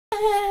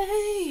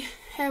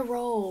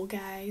Carol,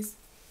 guys.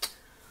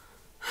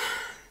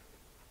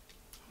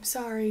 I'm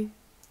sorry.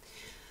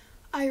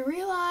 I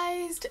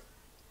realized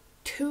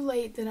too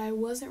late that I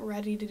wasn't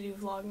ready to do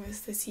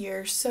Vlogmas this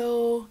year,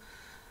 so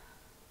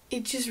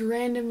it just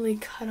randomly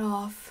cut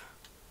off.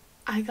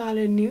 I got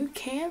a new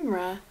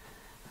camera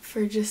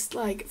for just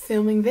like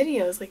filming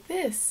videos like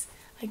this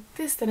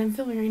that I'm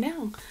filming right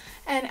now,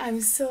 and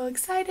I'm so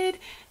excited.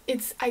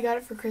 I got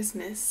it for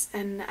Christmas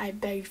and I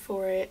begged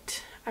for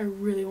it. I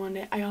really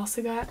wanted it. I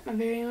also got my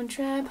very own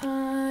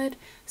tripod,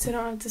 so I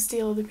don't have to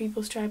steal other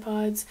people's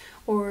tripods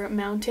or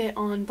mount it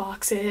on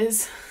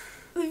boxes.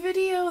 The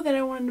video that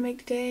I wanted to make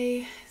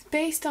today is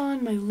based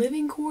on my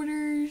living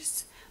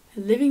quarters,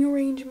 my living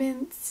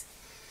arrangements.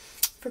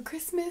 For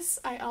Christmas,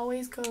 I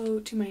always go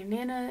to my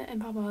Nana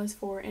and Papa's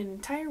for an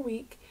entire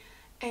week,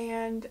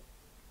 and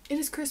it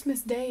is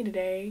Christmas Day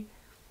today,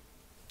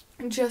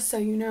 just so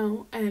you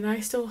know, and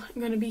I still am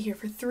going to be here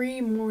for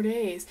 3 more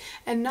days.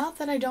 And not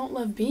that I don't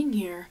love being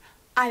here.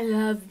 I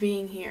love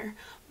being here,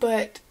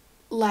 but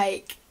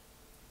like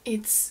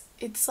it's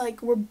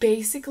like we're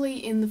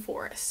basically in the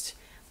forest.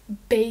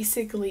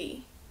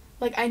 Basically.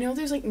 Like, I know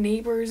there's like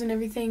neighbors and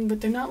everything, but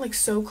they're not like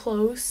so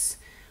close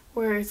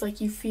where it's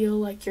like you feel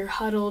like you're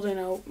huddled in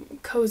a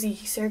cozy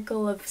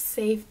circle of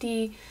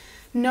safety.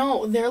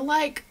 No, they're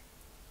like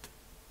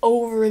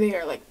over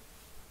there, like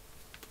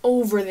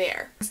over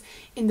there.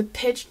 In the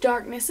pitch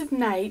darkness of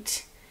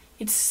night,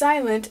 it's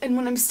silent, and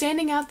when I'm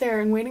standing out there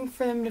and waiting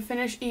for them to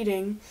finish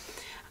eating,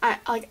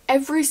 like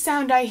every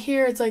sound I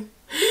hear, it's like,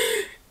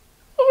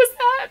 what was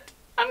that?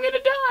 I'm gonna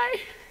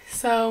die.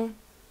 So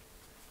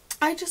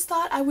I just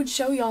thought I would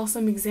show y'all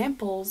some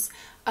examples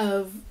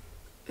of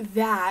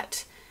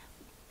that,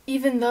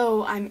 even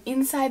though I'm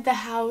inside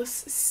the house,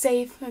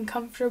 safe and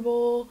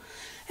comfortable,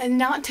 and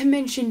not to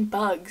mention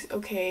bugs,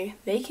 okay?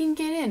 They can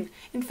get in.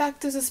 In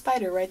fact, there's a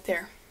spider right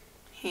there.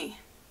 Hey.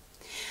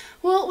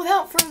 Well,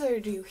 without further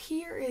ado,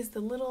 here is the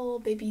little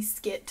baby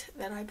skit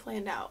that I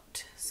planned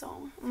out.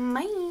 So,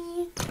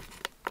 bye!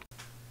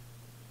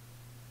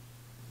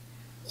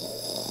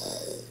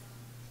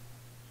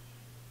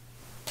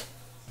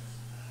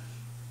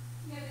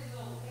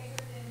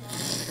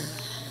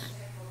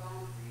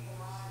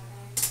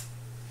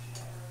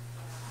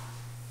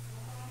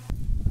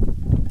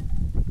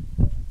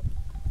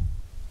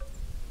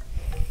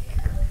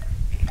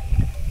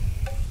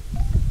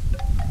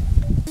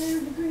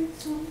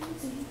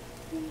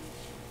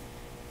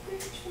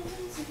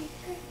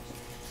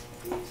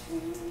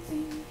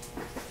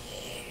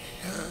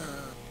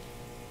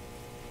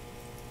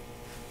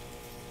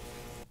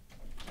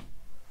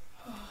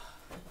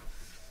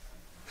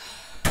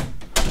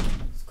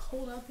 It's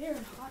cold out there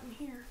and hot in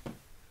here.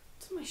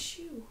 What's in my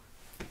shoe?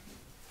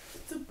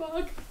 It's a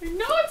bug. I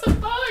know it's a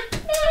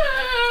bug!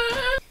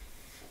 Ah!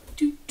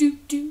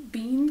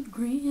 Being the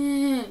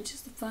Grinch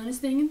is the funnest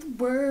thing in the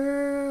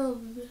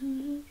world.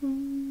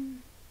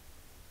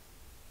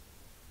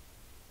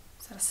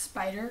 Is that a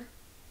spider?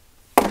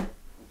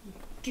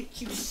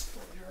 Get you,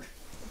 spider.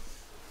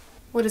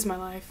 What is my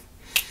life?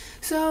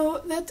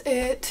 So that's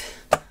it.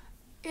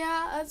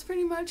 Yeah, that's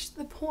pretty much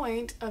the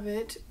point of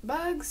it.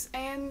 Bugs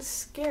and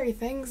scary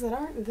things that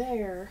aren't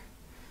there.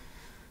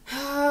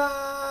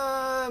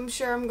 I'm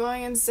sure I'm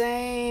going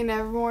insane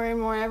more and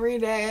more every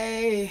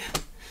day.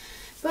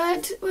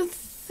 But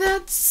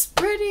that's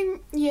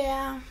pretty,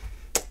 yeah.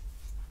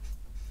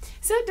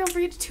 So don't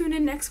forget to tune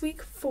in next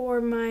week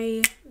for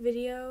my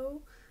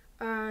video.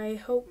 I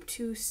hope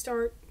to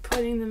start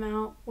putting them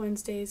out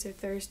Wednesdays or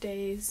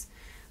Thursdays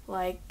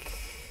like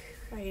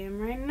I am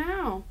right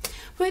now.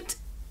 But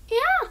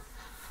yeah,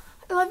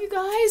 I love you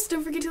guys.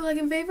 Don't forget to like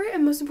and favorite,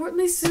 and most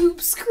importantly,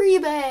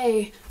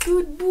 subscribe.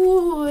 Good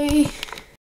boy.